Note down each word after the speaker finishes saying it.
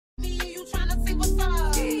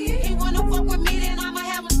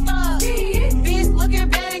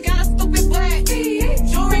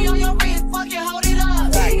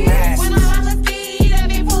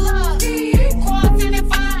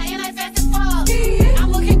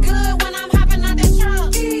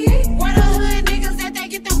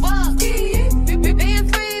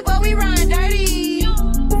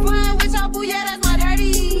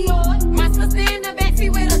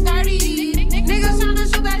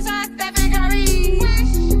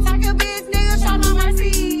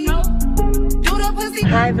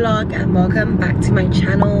vlog and welcome back to my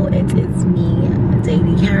channel. It is me,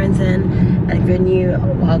 Daily Carrington, and if you're new,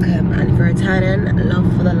 welcome, and if you're returning,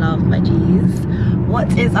 love for the love, my G's.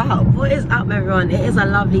 What is up? What is up, everyone? It is a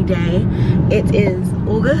lovely day. it is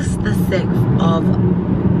August the 6th of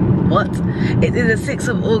It is the 6th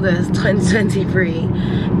of August 2023.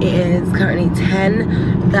 It is currently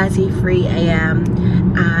 10:33 a.m.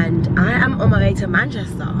 and I am on my way to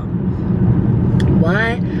Manchester.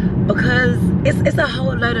 Why? Because it's a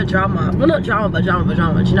whole load of drama. Well, not drama, but drama, do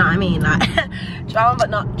you know what I mean? Like drama,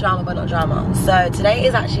 but not drama. So today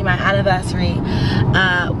is actually my anniversary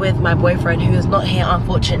with my boyfriend, who is not here,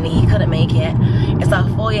 unfortunately. He couldn't make it. It's our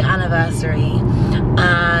 4-year anniversary,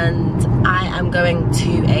 and I am going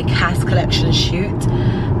to a cast collection shoot.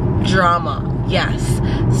 Drama, yes.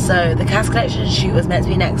 So the cast collection shoot was meant to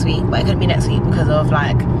be next week, but it couldn't be next week because of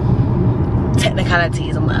like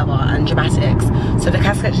technicalities and whatever and dramatics. So the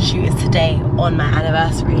cast collection shoot is today on my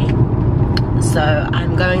anniversary. So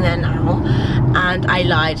I'm going there now, and I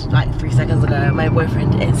lied like 3 seconds ago. My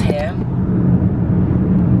boyfriend is here.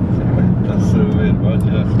 That's so weird. Why'd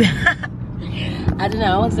you have to? I don't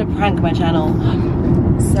know, I wanted to prank my channel.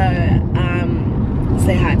 So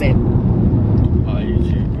say hi, babe. Hi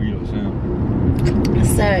YouTube, we look sound.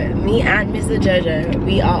 So me and Mr. Jojo,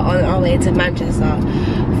 we are on our way to Manchester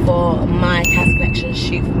for my cast collection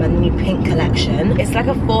shoot for my new pink collection. It's like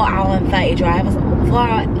a 4-hour and 30 drive. 4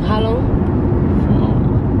 hour, how long?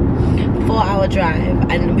 4-hour drive,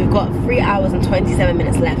 and we've got 3 hours and 27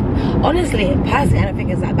 minutes left. Honestly, personally, I don't think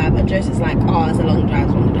it's that bad, but Joseph's like, oh, it's a long drive,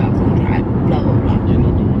 blah, blah, blah. You're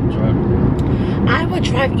not the one driving. I would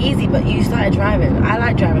drive easy, but you started driving. I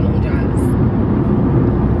like driving long drives.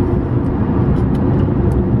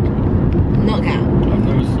 Not count. I've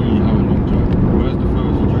never seen you have a long drive. Where's the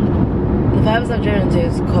furthest you driven? The furthest I've driven to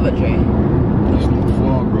is Coventry. That's not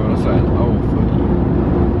far, bro. That's like an hour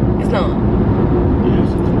 30. It's not. Yes.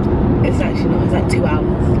 It's actually not. It's like 2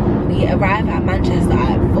 hours. We arrive at Manchester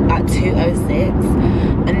at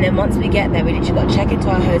 2:06, and then once we get there, we literally got to check into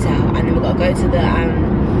our hotel, and then we got to go to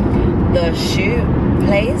the shoot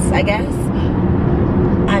place, I guess.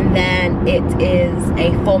 And then it is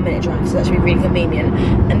a 4-minute drive, so that should be really convenient.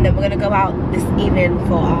 And then we're gonna go out this evening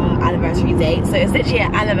for our anniversary date. So it's literally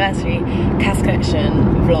an anniversary cast collection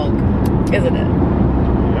vlog, isn't it?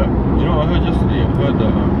 Yeah. You know what I heard yesterday? I heard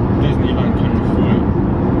that Disneyland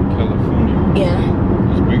California. Yeah.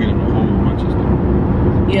 It's bigger than the whole of Manchester.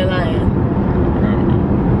 You're lying. Apparently.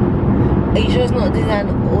 Are you sure it's not Disneyland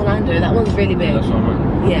Orlando? That one's really big. Yeah, that's what I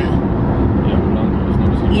meant. Yeah. Yeah, Orlando. It's not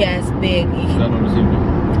the same. Yeah, it's big. Is that not the same thing?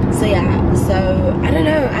 So yeah, so I don't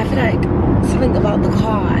know, I feel like something about the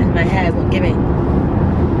car and my hair is not giving.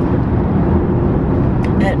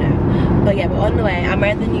 I don't know. But yeah, we're on the way. I'm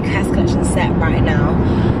wearing the new cast collection set right now.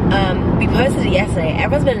 We posted it yesterday.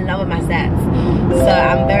 Everyone's been in love with my sets. So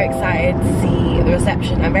I'm very excited to see the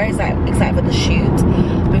reception. I'm very excited for the shoot.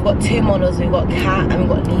 We've got 2 models. We've got Kat and we've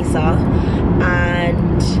got Lisa.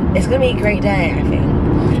 And it's going to be a great day, I think.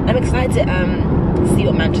 I'm excited to see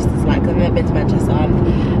what Manchester's like. I've never been to Manchester.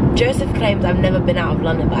 Joseph claims I've never been out of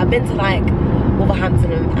London, but I've been to like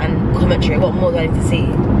Wolverhampton and Coventry. What more do I need to see?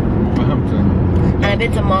 Wolverhampton. And I've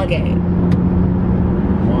been to Margate.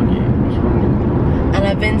 Margate? What's wrong with that? And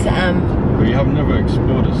I've been to But you have never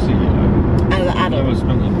explored a city, like as an adult. never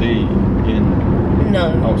spent a day No.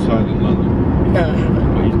 outside in London. No, I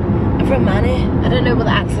haven't. But you I'm from Manny. I don't know what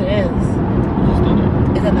the accent is. just done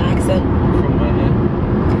it. Is that the accent? From Manny.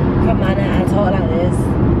 From Manny, I talk like this.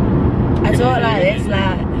 I talk like this,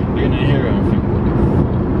 like. You're gonna hear it and think, what the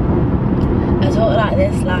I talk like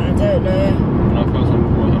this, like, I don't know. When I first went to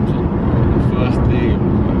Wolverhampton, the first day, I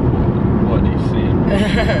was like, what are they saying?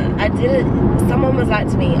 I didn't. Someone was like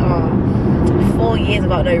to me, oh, 4 years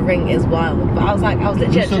without no ring is wild. But I was like, I was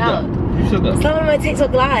literally a child. You said that? Someone on my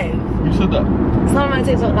TikTok live. You said that? Someone on my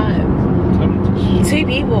TikTok live. 2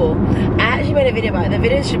 people. I actually made a video about it. The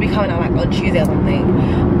video should be coming out like on Tuesday or something.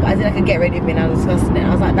 But I did like a get ready with me and I was discussing it.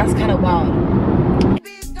 I was like, that's kind of wild.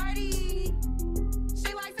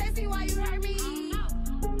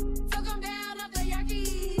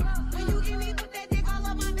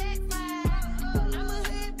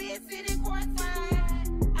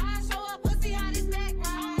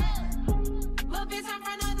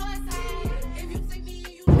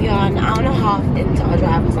 We are an hour and a half into our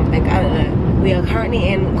drive or something, I don't know. We are currently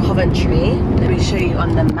in Coventry. Let me show you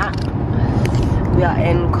on the map. We are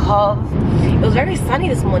in Cov. It was very sunny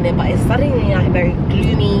this morning, but it's suddenly like very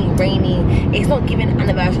gloomy, rainy. It's not giving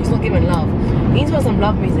anniversary, it's not giving love. You need to put some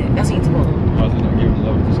love music, that's what you need to put on. How's it not giving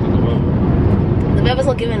love just because of the weather? The weather's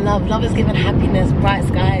not giving love, love is giving happiness, bright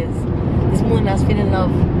skies. This morning I was feeling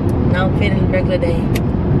love, now I'm feeling regular day.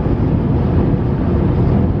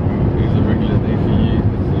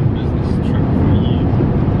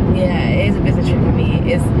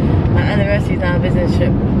 first few times business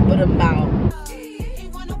trip, wouldn't bow.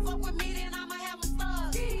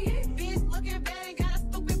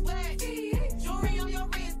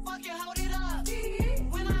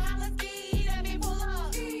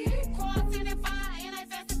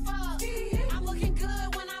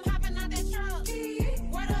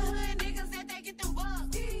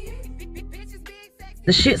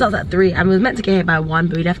 The shoot starts at 3 and we was meant to get here by 1,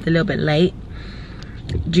 but we left a little bit late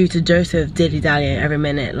due to Joseph dilly-dallying every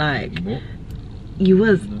minute. Like, you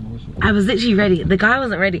was, I was literally ready. The guy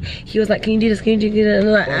wasn't ready. He was like, can you do this, can you do this? And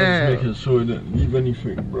I'm like, making sure that leave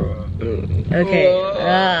anything, bro. Okay.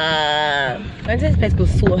 Went to this place called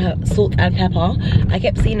Salt and Pepper. I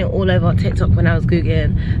kept seeing it all over TikTok when I was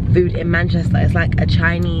googling food in Manchester. It's like a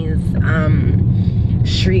Chinese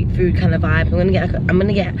street food kind of vibe. I'm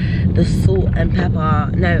gonna get the salt and pepper.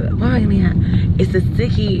 No, what am I gonna get? It's the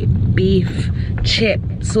sticky beef chip,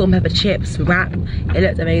 salt and pepper chips wrap. It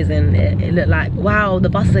looked amazing. It looked like, wow, the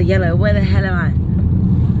buses are yellow. Where the hell am I?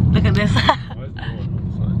 Look at this.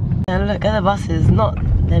 And look at the buses. Not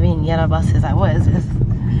there being yellow buses. Like, what is this?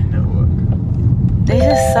 This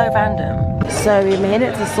is so random. So we made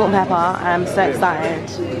it to Salt and Pepper. I'm so excited.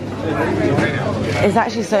 It's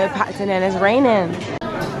actually so packed in here. It's raining.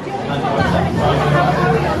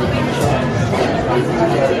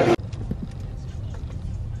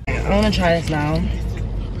 I want to try this now.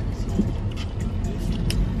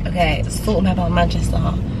 Okay, Salt and Pepper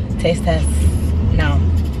Manchester. Taste test now.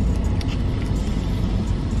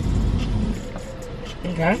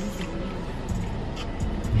 Okay.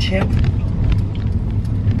 Chip.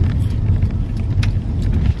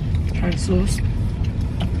 Try the sauce.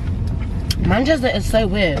 Manchester is so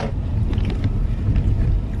weird.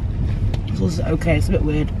 Sauce is okay, it's a bit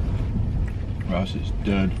weird. Rice is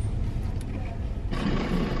dead.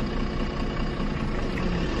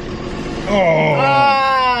 Oh!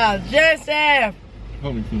 Ah, Joseph!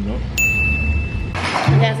 Help me clean up.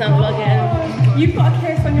 Yes, I'm vlogging. You've got a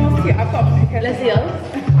case on yours too. I've got a case. Let's see yours.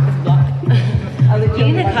 It's black. You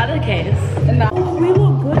need a colour case. Oh, we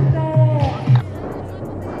look good there.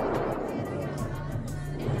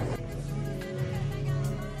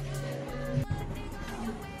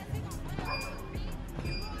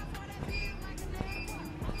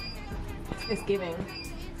 It's giving.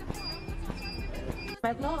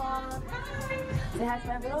 My vlog. Say hi to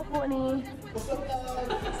my vlog, Courtney.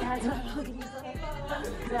 Say hi to my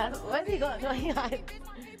vlog. Where's he got? No, he got it.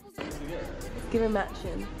 It's giving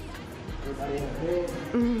matching.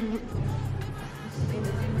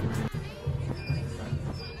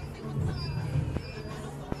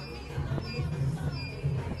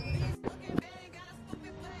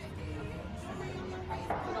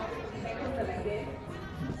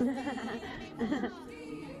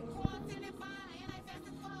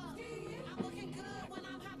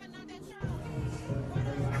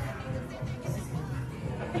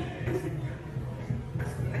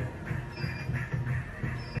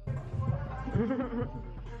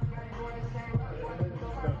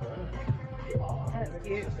 That's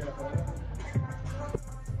cute.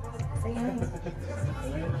 Say hi.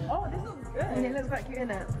 Oh, this looks good. And it looks quite cute,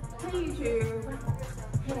 isn't it? Hey YouTube.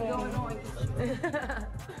 Hey. Going on?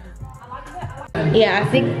 Yeah, I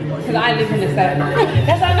think Because I live in the set.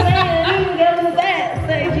 that's what I'm saying. I didn't even get on the set. So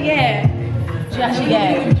did you get? Did you actually get?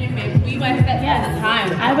 We wear sets all the time.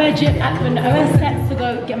 I wear sets to go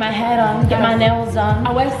get my hair done, get my nails done.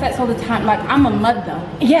 I wear sets all the time. Like, I'm a mother.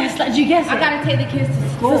 Yes, like, do you guess it? I gotta take the kids to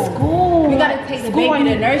school. To school. You gotta take the baby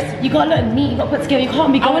to nursery. You gotta look neat, you gotta put together. You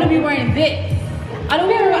can't be I wanna be wearing this. I don't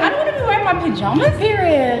wanna be wearing my pajamas.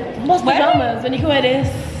 Period. What's pajamas when you can wear this?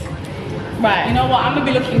 Right. You know what? I'm gonna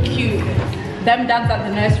be looking cute. Them dads at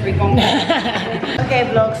the nursery going. Okay,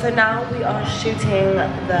 vlog. So now we are shooting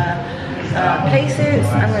the play suits.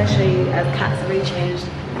 I'm gonna show you as Kat's really changed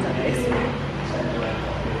the play suit.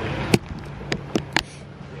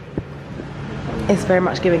 It's very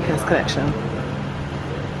much giving Kat's collection.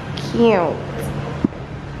 Cute.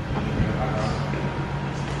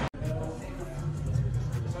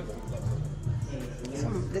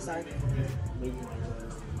 This side.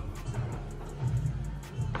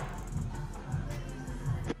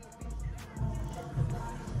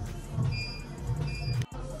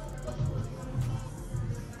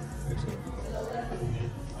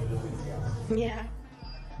 Yeah.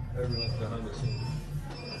 Everyone's behind the scenes.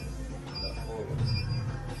 Not forward.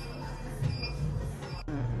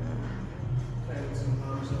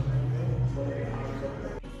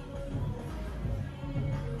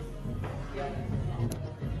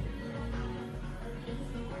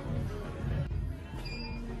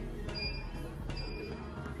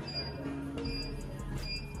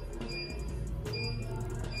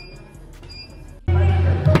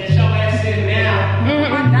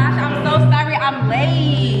 I'm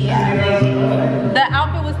late. The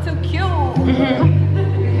outfit was too cute.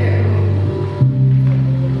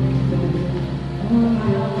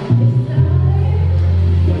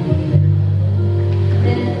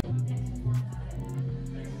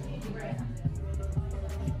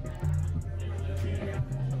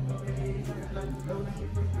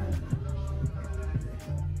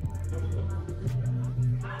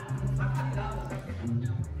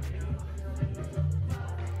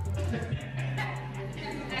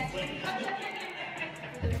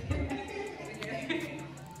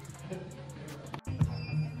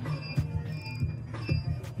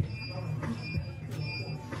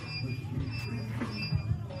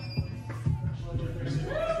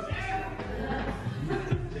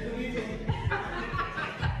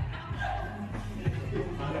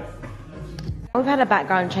 We've had a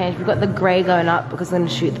background change. We've got the grey going up because we're going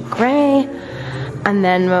to shoot the grey, and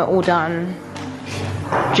then we're all done.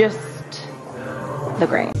 Just the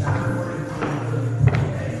grey.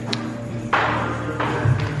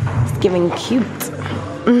 It's giving cute.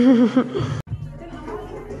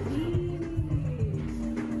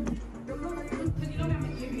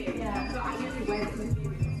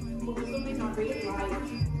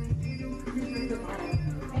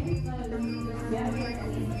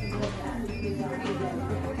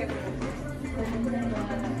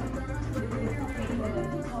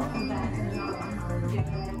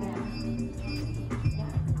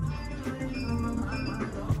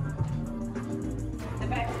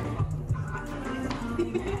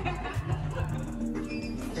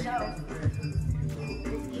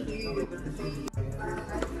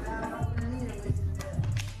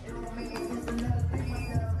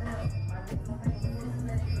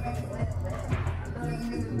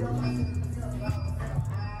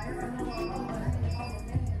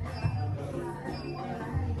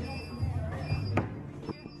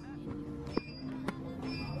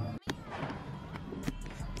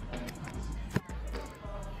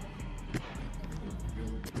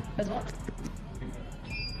 As what?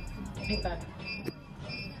 Pink bag.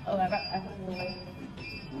 Oh, I got the way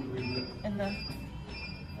in the.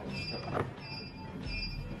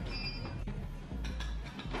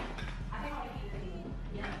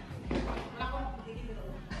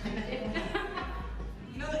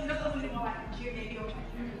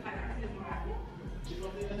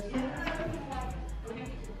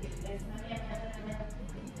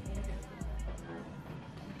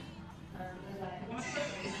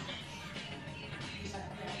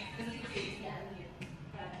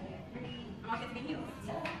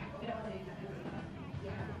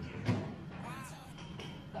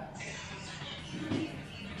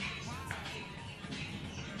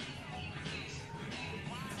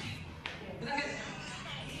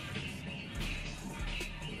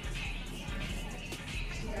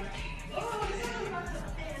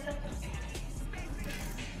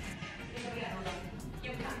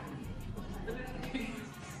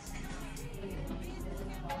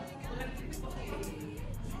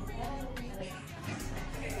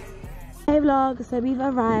 Hey vlog, so we've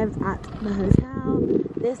arrived at the hotel.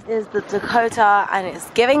 This is the Dakota and it's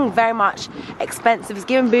giving very much expensive, it's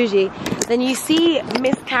giving bougie. Then you see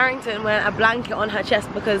Miss Carrington wearing a blanket on her chest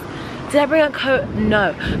because, did I bring a coat?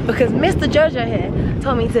 No, because Mr. Jojo here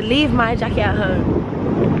told me to leave my jacket at home.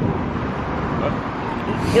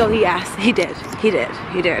 Oh yes, he did.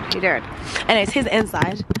 Anyways, here's the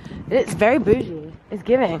inside. It's very bougie. It's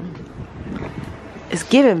giving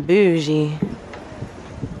bougie.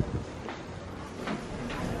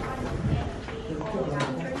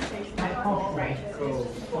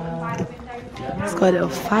 It's got a little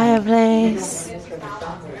fireplace,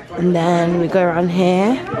 and then we go around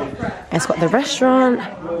here. It's got the restaurant.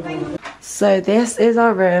 So this is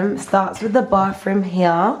our room. Starts with the bathroom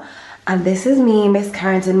here, and this is me, Miss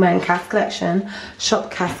Carrington, wearing Cass Collection,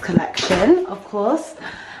 shop Cass Collection, of course.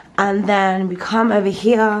 And then we come over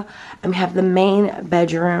here, and we have the main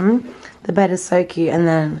bedroom. The bed is so cute, and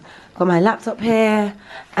then got my laptop here,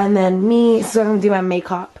 and then me. So I'm gonna do my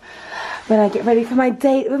makeup when I get ready for my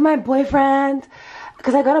date with my boyfriend,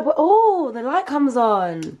 because I gotta put, oh, the light comes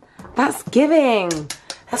on. That's giving.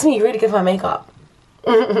 That's me really good for my makeup.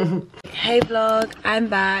 Hey vlog, I'm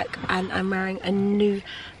back and I'm wearing a new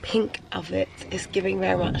pink outfit. It's giving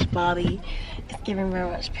very much Barbie. It's giving very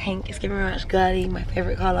much pink. It's giving very much girly, my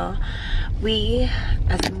favorite color. We,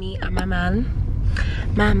 as in me and my man,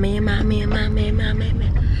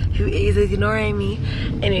 who is ignoring me.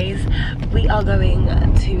 Anyways, we are going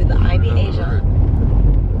to the Ivy Asia.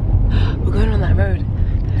 We're going on that road.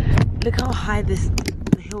 Look how high the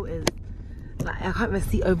hill is. Like, I can't even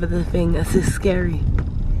see over the thing. That's so scary.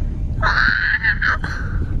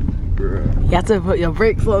 Bruh. You have to put your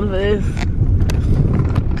brakes on for this.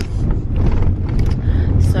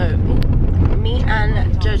 So, me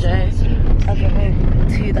and Jojo are going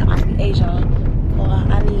to the Ivy Asia for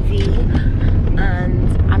Annie V.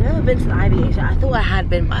 And I've never been to the Ivy Asia. I thought I had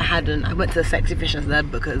been, but I hadn't. I went to the Sexy Fish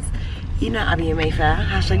instead because, you know, Abby and Mayfair,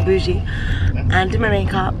 hashtag bougie. And did my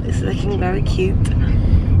makeup. It's looking very cute.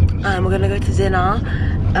 We're gonna go to dinner.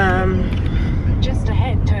 Just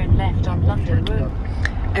ahead, turn left on London Road.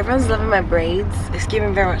 Everyone's loving my braids. It's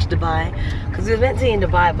giving very much Dubai. Because we were meant to be in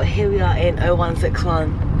Dubai, but here we are in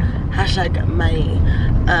 0161. Hashtag money.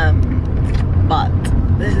 But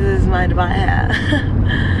this is my Dubai hair.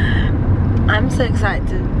 I'm so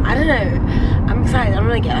excited. I don't know. I'm excited. I'm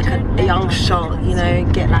gonna get like a young shot, you know,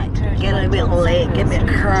 get a bit lit, get a bit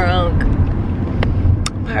crunk.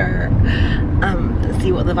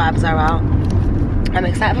 See what the vibes are about. I'm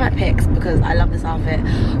excited for my pics because I love this outfit.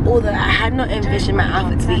 Although I had not envisioned my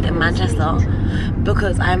outfit to be in Manchester,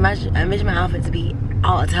 because I envisioned my outfit to be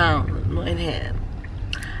out of town, not in here.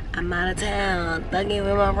 I'm out of town, thugging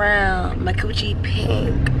with my brown, my coochie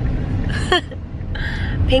pink.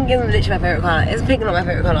 Pink is literally my favorite color. Is pink not my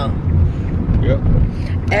favorite color? Yep.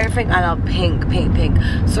 Everything I love, pink, pink, pink.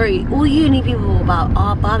 Sorry, all you need people about,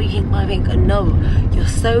 oh, Barbie pink, Barbie pink. No, you're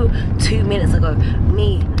so 2 minutes ago.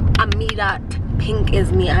 I'm me that. Pink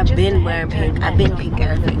is me. I've been wearing pink. I've been pink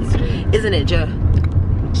everything. Isn't it, Joe?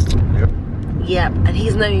 Yep. Yep, and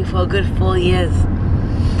he's known me for a good 4 years.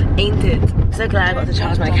 Ain't it? So glad I got to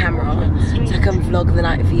charge my camera so I can vlog the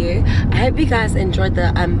night for you. I hope you guys enjoyed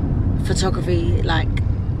the photography, like,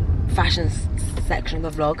 fashion section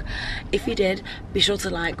of the vlog. If you did, be sure to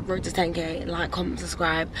like, road to 10k, like, comment,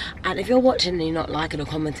 subscribe. And if you're watching and you're not liking or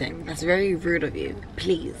commenting, that's very rude of you.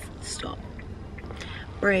 Please stop.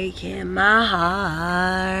 Breaking my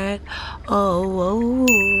heart. Oh,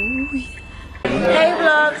 yeah. Hey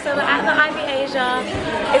vlog, so we're at the Ivy Asia.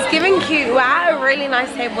 It's giving cute. We're at a really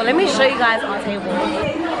nice table. Let me show you guys our table.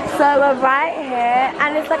 So we're right here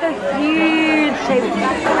and it's like a huge table.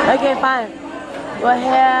 Okay, fine. We're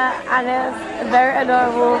here and it's very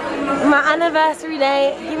adorable. My anniversary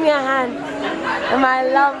day, give me a hand. And my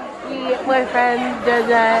lovely boyfriend,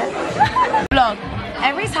 Jojo. Vlog.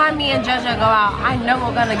 Every time me and Jojo go out, I know what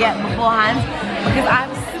we're gonna get beforehand because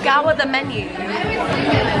I've scoured the menu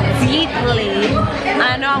deeply and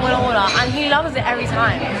I know I'm gonna order, and he loves it every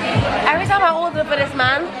time. Every time I order for this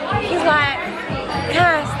man, he's like,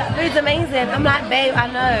 Cass, that food's amazing. I'm like, babe, I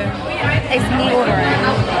know. It's me ordering.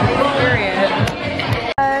 Period.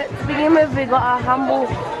 To begin with, we got our humble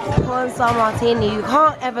Corn Martini. You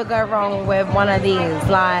can't ever go wrong with one of these.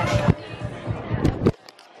 Like,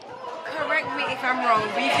 if I'm wrong,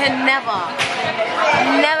 but you can never go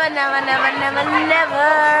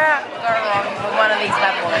wrong with one of these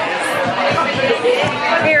bad boys.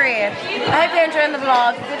 Period. I hope you're enjoying the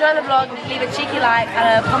vlog. If you're enjoying the vlog, leave a cheeky like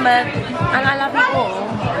and a comment. And I love you all.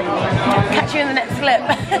 Catch you in the next clip.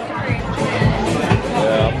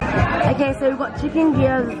 Okay, so we've got chicken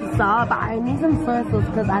gears at the start, but I need some soy sauce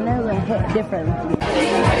because I know it'll hit different.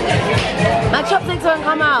 My chopsticks won't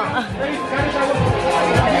come out.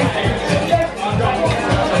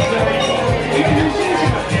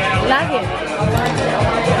 Like it?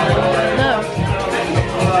 No.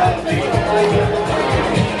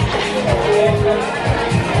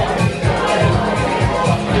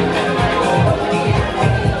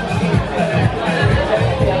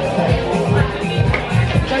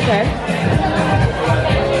 It's okay.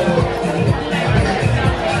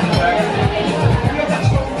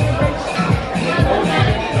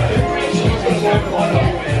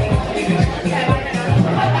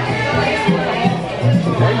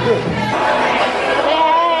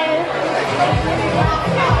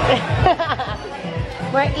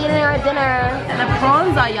 We're eating our dinner. The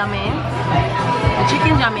prawns are yummy. The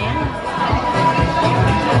chicken's yummy.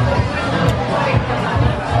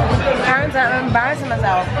 Parents, I'm embarrassing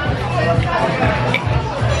myself.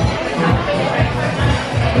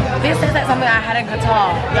 This tastes like something I had in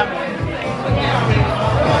Qatar. Yummy.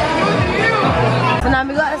 So now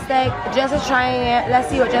we got a steak. Jess is trying it. Let's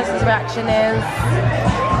see what Jess's reaction is.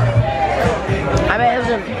 I bet it was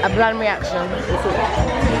a bland reaction.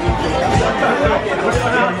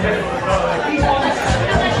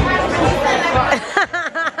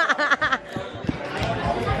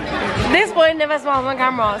 This boy never smiles on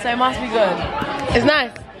camera, so it must be good. It's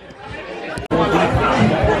nice.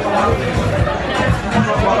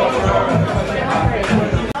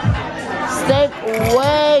 Steak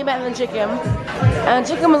way better than chicken. And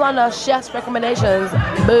chicken was under chef's recommendations.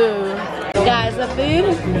 Boo. Guys, the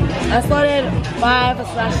food, I started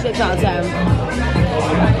 5/6 out of 10.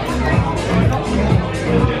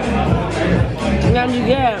 can you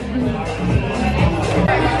get?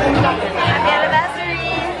 Happy anniversary!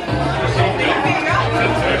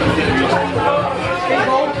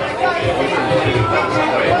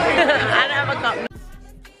 I don't have a cup.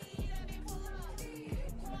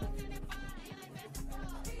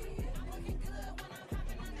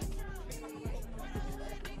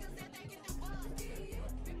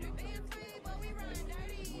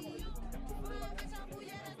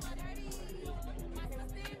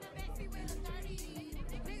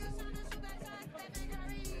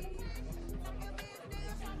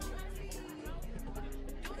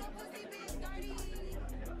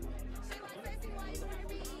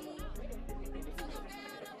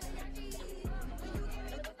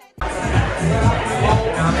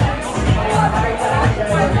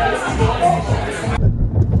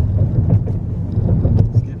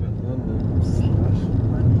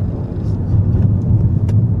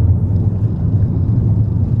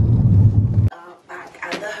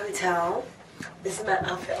 This is my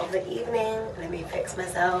outfit of the evening. Let me fix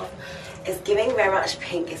myself. It's giving very much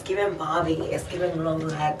pink. It's giving Barbie. It's giving long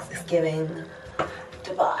legs. It's giving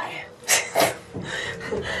Dubai.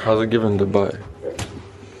 How's it giving Dubai?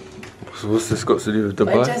 So what's this got to do with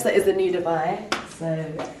Dubai? Manchester is the new Dubai. So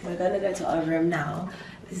we're gonna go to our room now.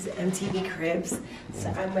 This is MTV Cribs. So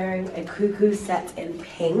I'm wearing a cuckoo set in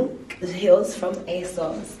pink. The heels from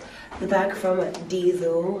ASOS. The bag from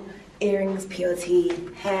Diesel. Earrings,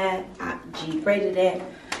 PLT, hair at G, braided it.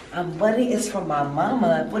 Body is from my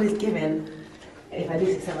mama. What is given? If I do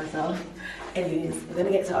say so myself. Anyways, we're gonna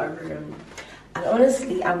get to our room. And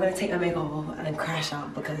honestly, I'm gonna take my makeup off and then crash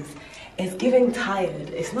out because it's giving tired.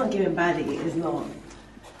 It's not giving baddie, it's not.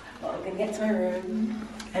 But I'm gonna get to my room.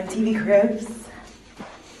 MTV Cribs.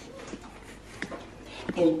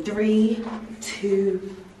 In 3,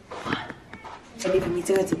 2, 1. Ready for me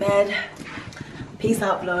to go to bed. Peace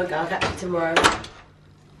out, vlog. I'll catch you tomorrow.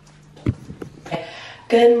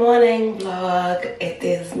 Good morning, vlog. It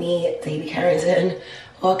is me, Davy Carrington.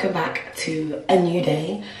 Welcome back to a new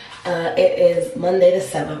day. It is Monday the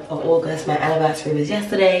 7th of August. My anniversary was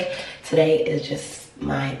yesterday. Today is just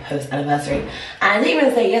my post-anniversary. I didn't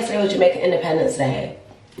even say yesterday was Jamaican Independence Day.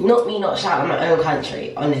 Not me not shouting my own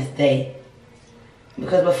country on this day.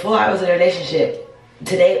 Because before I was in a relationship,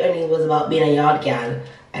 today only was about being a yard gal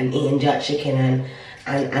and eating jerk chicken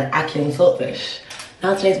and acting swordfish.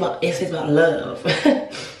 Now it's about love.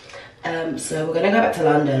 So we're gonna go back to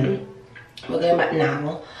London. We're going back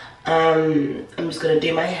now. I'm just gonna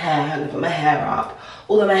do my hair. I'm gonna put my hair up.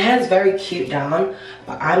 Although my hair's very cute down,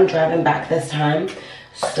 but I'm driving back this time,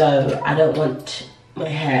 so I don't want my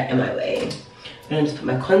hair in my way. I'm gonna just put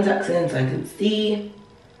my contacts in so I can see.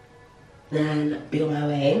 Then be on my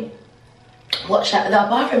way. Watch that. The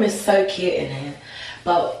bathroom is so cute in here.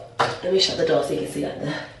 But let me shut the door so you can see like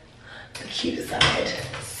the cute side.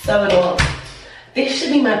 So adorable. This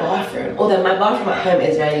should be my bathroom. Although my bathroom at home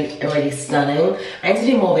is already stunning. I need to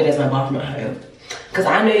do more videos of my bathroom at home. Because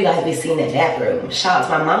I know you guys will be seeing that bathroom. Shout out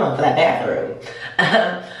to my mama for that bathroom.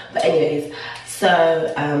 But anyways, so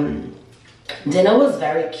dinner was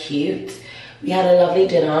very cute. We had a lovely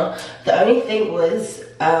dinner. The only thing was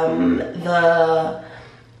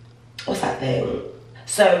what's that thing?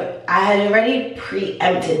 So I had already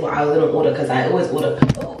preempted what I was gonna order because I always order.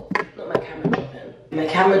 Oh, not my camera dropping. My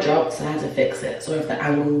camera dropped, so I had to fix it. So if the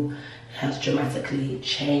angle has dramatically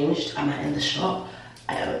changed, am I in the shot?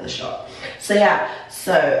 I am in the shot. So yeah,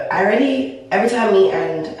 so every time me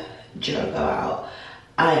and Joe go out,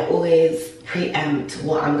 I always preempt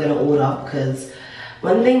what I'm gonna order because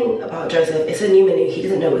one thing about Joseph, it's a new menu, he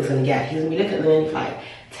doesn't know what he's gonna get. He's gonna be looking at the menu for like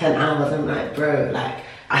 10 hours. I'm like, bro, like,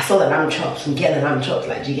 I saw the lamb chops, I'm getting the lamb chops,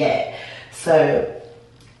 like, do you get it? So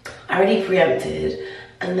I already preempted,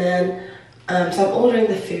 and then so I'm ordering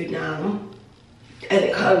the food now, and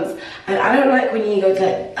it comes, and I don't like when you go to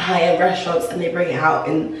like high-end restaurants and they bring it out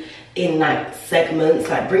in like segments,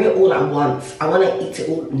 like bring it all at once. I want to eat it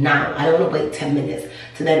all now. I don't want to wait 10 minutes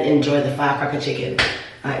to then enjoy the firecracker chicken,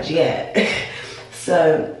 like, do you get it?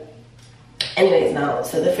 So anyways, now,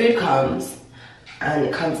 so the food comes, and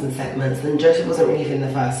it comes in segments, and Joseph wasn't really feeling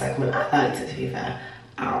the first segment. I liked it, to be fair.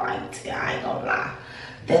 I liked it, I ain't gonna lie.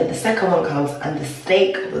 Then the second one comes, and the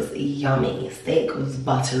steak was yummy. Steak was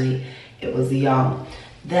buttery, it was yum.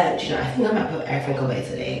 Then, you know, I think I might put everything away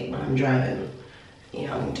today when I'm driving. You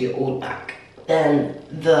know, I'm gonna do it all back. Then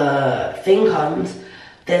the thing comes,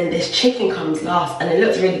 then this chicken comes last, and it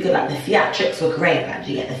looks really good. Like, the theatrics were great, like,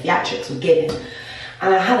 you get the theatrics were giving.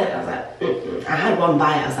 And I had it, I was like, I had one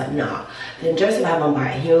bite, I was like, nah. Then Joseph had one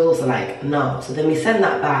bite, and he was also like, no. So then we sent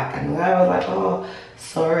that back, and the guy was like, oh,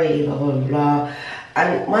 sorry, blah, blah, blah.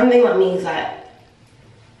 And one thing about me is like,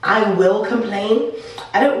 I will complain.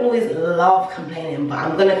 I don't always love complaining, but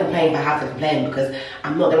I'm gonna complain if I have to complain, because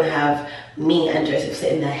I'm not gonna have me and Joseph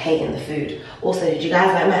sitting there hating the food. Also, did you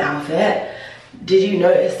guys like my outfit? Did you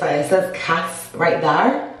notice that it says Cass right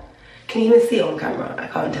there? Can you even see it on camera? I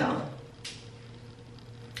can't tell.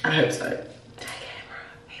 I hope so.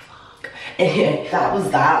 Anyway, that was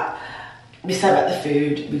that. We sent back the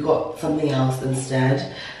food. We got something else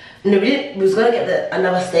instead. No, we was gonna get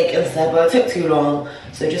another steak instead, but it took too long,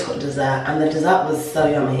 so we just got dessert, and the dessert was so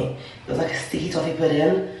yummy. It was like a sticky toffee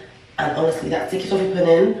pudding, and honestly, that sticky toffee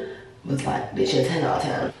pudding was like literally a 10 out of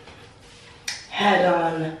 10. Hair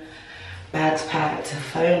done, bags packed,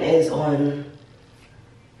 phone is on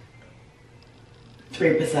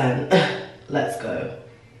 3%. Let's go.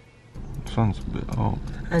 Sounds a bit old.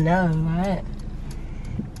 I know, right?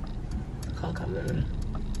 Can't come in.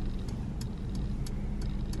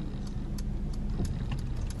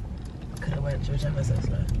 Could have went to whichever so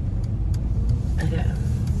slow. Okay.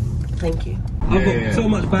 Thank you. I've got so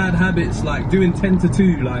much bad habits, like doing 10 to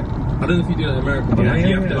 2, like, I don't know if you do that in America, but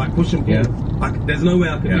you have to like push and pull. Like, there's no way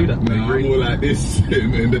I can do that. No, I'm more like this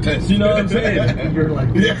in the test. You know what I'm saying? You're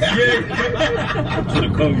like,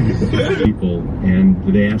 people, and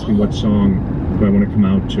they asked me what song do I want to come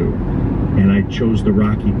out to, and I chose the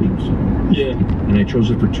Rocky theme song. yeah. And I chose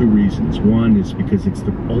it for 2 reasons. One is because it's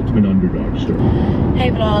the ultimate underdog story. Hey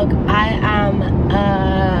vlog, I am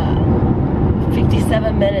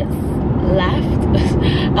 57 minutes left.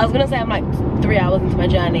 I was gonna say I'm like 3 hours into my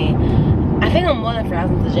journey. I think I'm more than 3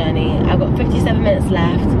 hours into the journey. I've got 57 minutes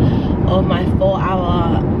left of my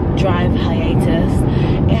 4-hour drive hiatus.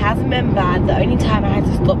 It hasn't been bad. The only time I had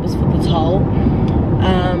to stop was for the toll.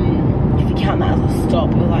 If you count that as a stop,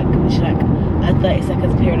 it was like literally like a 30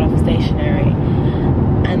 seconds period of stationary.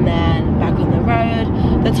 And then back on the road.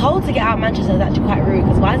 The toll to get out of Manchester is actually quite rude,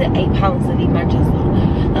 because why is it £8 to leave Manchester?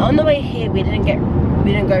 Now on the way here we didn't go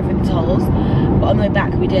through the tolls, but on the way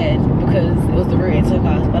back we did, because it was the route it took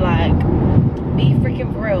us. But like, be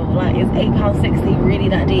freaking for real, like, is £8.60 really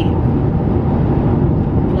that deep?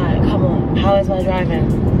 Like, come on, how is my driving?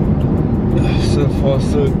 So far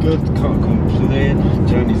so good, can't complain.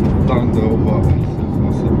 Journey's not done though, but so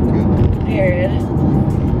far so good. Period.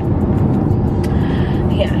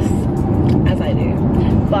 Yes, as I do.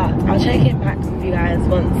 But I'll check in back with you guys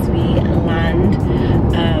once we land.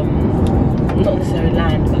 Not necessarily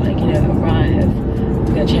land, but like, you know, arrive.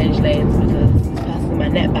 We're gonna change lanes because this person's in my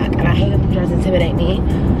net back, and I hate when people try to intimidate me.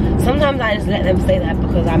 Sometimes I just let them say that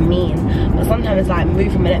because I'm mean, but sometimes it's like,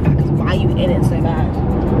 move from my net back, because why are you in it so bad?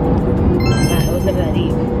 Like, it was never that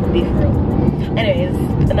deep, be for real. Anyways,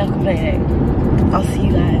 enough complaining. I'll see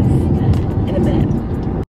you guys in a minute.